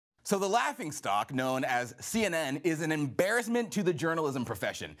So the laughingstock known as CNN is an embarrassment to the journalism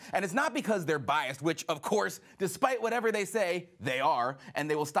profession. And it's not because they're biased, which, of course, despite whatever they say, they are, and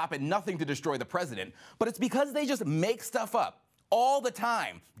they will stop at nothing to destroy the president, but it's because they just make stuff up all the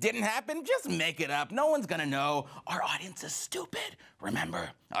time. Didn't happen? Just make it up. No one's gonna know. Our audience is stupid, remember?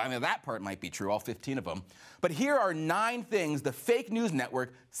 I mean, that part might be true, all 15 of them. But here are 9 things the fake news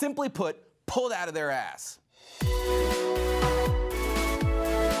network, simply put, pulled out of their ass.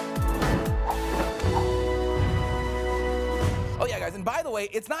 Oh yeah, guys, and by the way,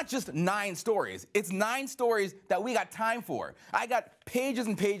 it's not just 9 stories. It's 9 stories that we got time for. I got pages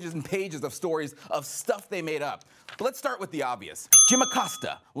and pages and pages of stories of stuff they made up. But let's start with the obvious. Jim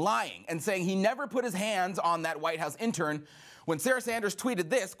Acosta lying and saying he never put his hands on that White House intern when Sarah Sanders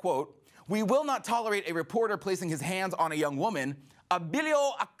tweeted this, quote, "We will not tolerate a reporter placing his hands on a young woman."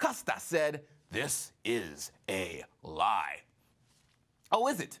 Abilio Acosta said, "This is a lie." Oh,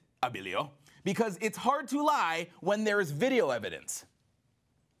 is it, Abilio? Because it's hard to lie when there is video evidence.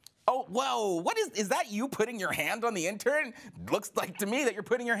 Oh, whoa, what is that you putting your hand on the intern? Looks like to me that you're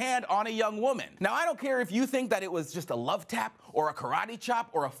putting your hand on a young woman. Now, I don't care if you think that it was just a love tap or a karate chop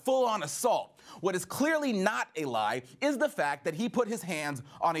or a full-on assault. What is clearly not a lie is the fact that he put his hands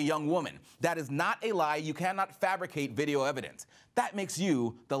on a young woman. That is not a lie. You cannot fabricate video evidence. That makes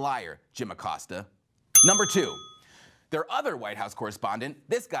you the liar, Jim Acosta. Number 2. Their other White House correspondent,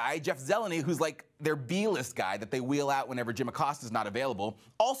 this guy, Jeff Zeleny, who's like their B-list guy that they wheel out whenever Jim Acosta's not available,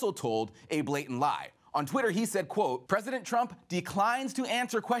 also told a blatant lie. On Twitter, he said, quote, "President Trump declines to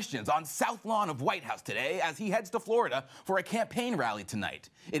answer questions on South Lawn of White House today as he heads to Florida for a campaign rally tonight.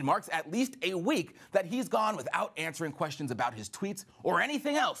 It marks at least a week that he's gone without answering questions about his tweets or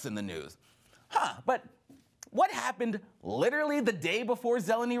anything else in the news." But what happened literally the day before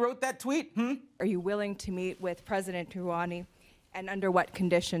Zeleny wrote that tweet? Are you willing to meet with President Rouhani, and under what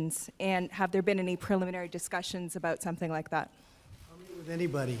conditions? And have there been any preliminary discussions about something like that? I'll meet with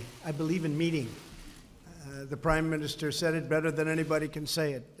anybody. I believe in meeting. The Prime Minister said it better than anybody can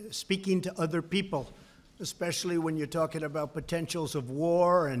say it. Speaking to other people, especially when you're talking about potentials of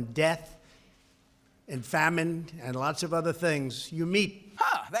war and death and famine and lots of other things, you meet.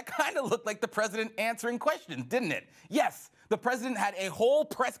 That kind of looked like the president answering questions, didn't it? Yes, the president had a whole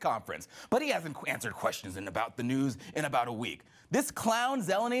press conference, but he hasn't answered questions about the news in about a week. This clown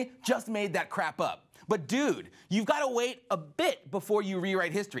Zeleny just made that crap up. But dude, you've got to wait a bit before you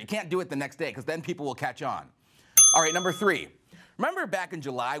rewrite history. You can't do it the next day, because then people will catch on. All right, number 3. Remember back in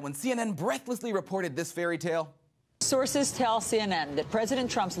July when CNN breathlessly reported this fairy tale? Sources tell CNN that President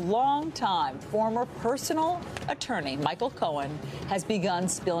Trump's longtime former personal attorney, Michael Cohen, has begun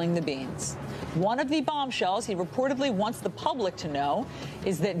spilling the beans. One of the bombshells he reportedly wants the public to know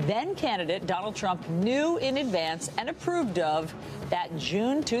is that then-candidate Donald Trump knew in advance and approved of that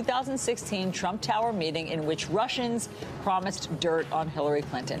June 2016 Trump Tower meeting in which Russians promised dirt on Hillary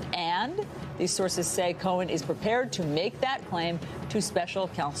Clinton. And these sources say Cohen is prepared to make that claim to special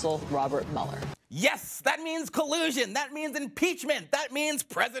counsel Robert Mueller. Yes, that means collusion. That means impeachment. That means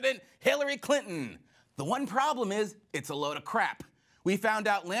President Hillary Clinton. The one problem is it's a load of crap. We found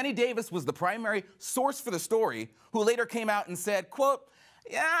out Lanny Davis was the primary source for the story, who later came out and said, quote,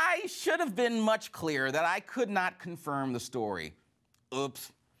 "Yeah, I should have been much clearer that I could not confirm the story."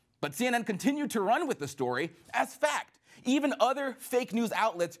 Oops. But CNN continued to run with the story as fact. Even other fake news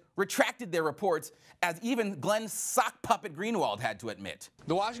outlets retracted their reports, as even Glenn sock puppet Greenwald had to admit.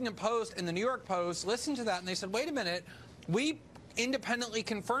 The Washington Post and the New York Post listened to that and they said, wait a minute, we independently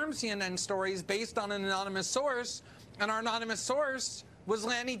confirmed CNN stories based on an anonymous source, and our anonymous source was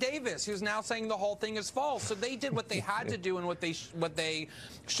Lanny Davis, who's now saying the whole thing is false. So they did what they had to do and what they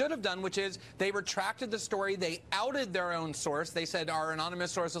should have done, which is they retracted the story. They outed their own source. They said our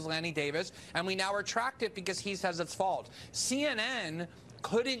anonymous source is Lanny Davis, and we now retract it because he says it's false. CNN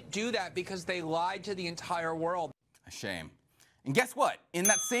couldn't do that because they lied to the entire world. A shame. And guess what? In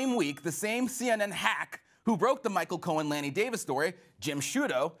that same week, the same CNN hack who broke the Michael Cohen Lanny Davis story, Jim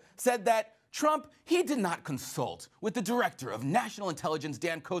Sciutto, said that Trump, he did not consult with the director of national intelligence,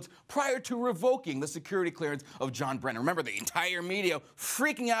 Dan Coats, prior to revoking the security clearance of John Brennan. Remember, the entire media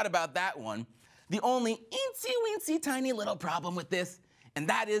freaking out about that one. The only eensy-weensy tiny little problem with this, and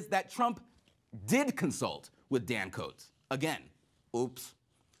that is that Trump did consult with Dan Coats. Again, oops.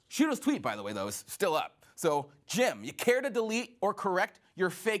 Sciutto's tweet, by the way, though, is still up. So, Jim, you care to delete or correct your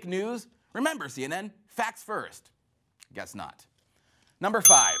fake news? Remember, CNN, facts first. Guess not. Number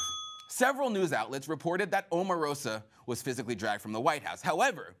 5. Several news outlets reported that Omarosa was physically dragged from the White House.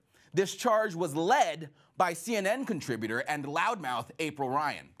 However, This charge was led by CNN contributor and loudmouth April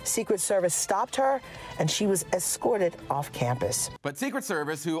Ryan. Secret Service stopped her, and she was escorted off campus. But Secret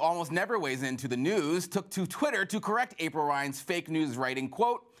Service, who almost never weighs into the news, took to Twitter to correct April Ryan's fake news writing,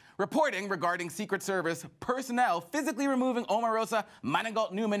 quote, reporting regarding Secret Service personnel physically removing Omarosa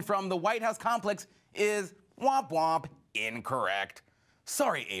Manigault Newman from the White House complex is womp womp incorrect.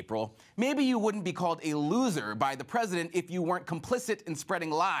 Sorry, April. Maybe you wouldn't be called a loser by the president if you weren't complicit in spreading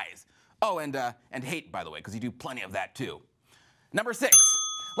lies. Oh, and hate, by the way, because you do plenty of that too. Number 6.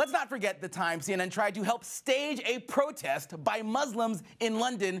 Let's not forget the time CNN tried to help stage a protest by Muslims in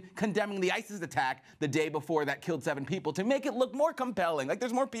London condemning the ISIS attack the day before that killed 7 people to make it look more compelling, like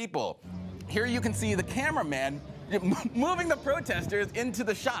there's more people. Here you can see the cameraman moving the protesters into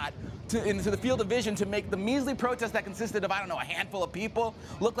the shot, into the field of vision to make the measly protest that consisted of, I don't know, a handful of people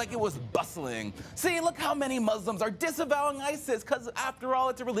look like it was bustling. See, look how many Muslims are disavowing ISIS, because after all,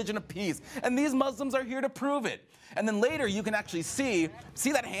 it's a religion of peace. And these Muslims are here to prove it. And then later you can actually see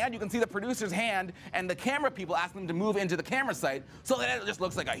that hand, you can see the producer's hand and the camera people asking them to move into the camera site so that it just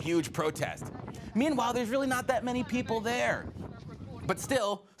looks like a huge protest. Meanwhile, there's really not that many people there. But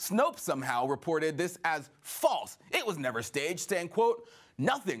still, Snopes somehow reported this as false. It was never staged, saying, quote,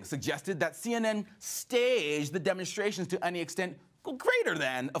 nothing suggested that CNN staged the demonstrations to any extent greater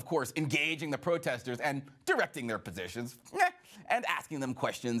than, of course, engaging the protesters and directing their positions, and asking them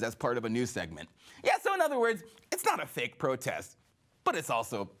questions as part of a news segment. Yeah, so in other words, it's not a fake protest, but it's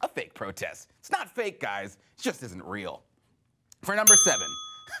also a fake protest. It's not fake, guys. It just isn't real. For number 7.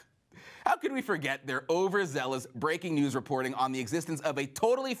 How could we forget their overzealous breaking news reporting on the existence of a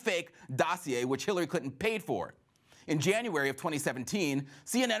totally fake dossier which Hillary Clinton paid for? In January of 2017,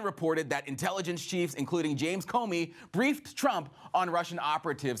 CNN reported that intelligence chiefs, including James Comey, briefed Trump on Russian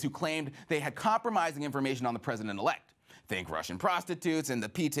operatives who claimed they had compromising information on the president-elect. Think Russian prostitutes and the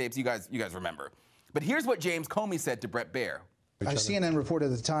P-tapes, you guys remember. But here's what James Comey said to Bret Baier. CNN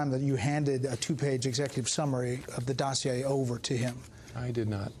reported at the time that you handed a 2-page executive summary of the dossier over to him. I did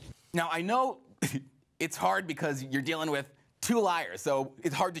not. Now, I know it's hard because you're dealing with 2 liars, so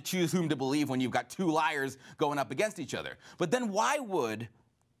it's hard to choose whom to believe when you've got 2 liars going up against each other. But then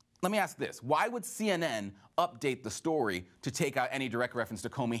let me ask this, why would CNN update the story to take out any direct reference to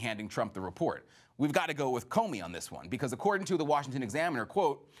Comey handing Trump the report? We've got to go with Comey on this one, because according to the Washington Examiner,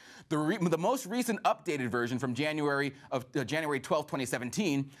 quote, the most recent updated version from January 12,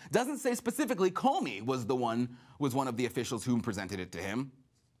 2017, doesn't say specifically Comey was one of the officials who presented it to him.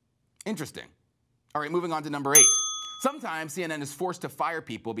 Interesting. All right, moving on to number 8. Sometimes CNN is forced to fire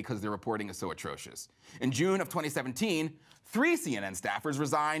people because their reporting is so atrocious. In June of 2017, 3 CNN staffers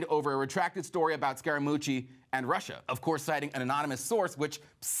resigned over a retracted story about Scaramucci and Russia, of course citing an anonymous source, which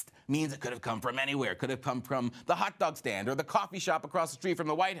means it could have come from anywhere. It could have come from the hot dog stand or the coffee shop across the street from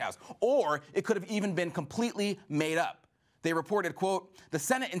the White House, or it could have even been completely made up. They reported, quote, the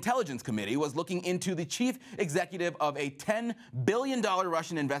Senate Intelligence Committee was looking into the chief executive of a $10 billion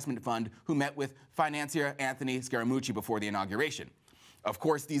Russian investment fund who met with financier Anthony Scaramucci before the inauguration. Of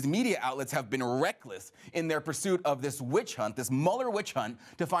course, these media outlets have been reckless in their pursuit of this witch hunt, this Mueller witch hunt,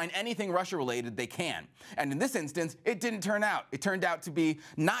 to find anything Russia-related they can. And in this instance, it didn't turn out. It turned out to be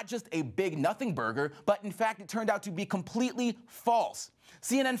not just a big nothing burger, but in fact, it turned out to be completely false.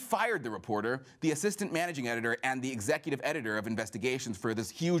 CNN fired the reporter, the assistant managing editor, and the executive editor of investigations for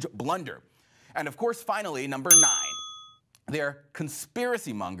this huge blunder. And of course, finally, number 9, they're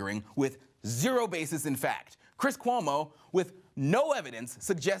conspiracy mongering with 0 basis in fact. Chris Cuomo, with no evidence,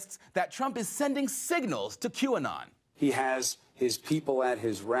 suggests that Trump is sending signals to QAnon. He has his people at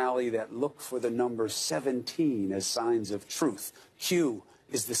his rally that look for the number 17 as signs of truth. Q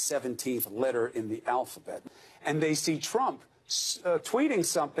is the 17th letter in the alphabet. And they see Trump tweeting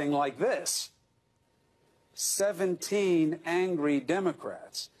something like this: 17 angry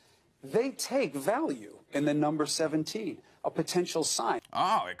Democrats. They take value in the number 17, a potential sign.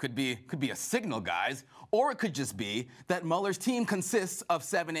 Oh, it could be a signal, guys. Or it could just be that Mueller's team consists of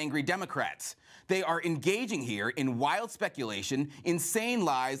 7 angry Democrats. They are engaging here in wild speculation, insane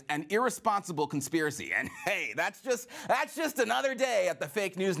lies, and irresponsible conspiracy. And hey, that's just another day at the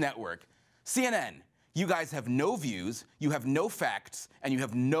fake news network. CNN, you guys have no views, you have no facts, and you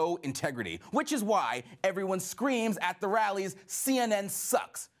have no integrity, which is why everyone screams at the rallies, CNN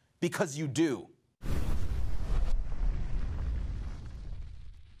sucks, because you do.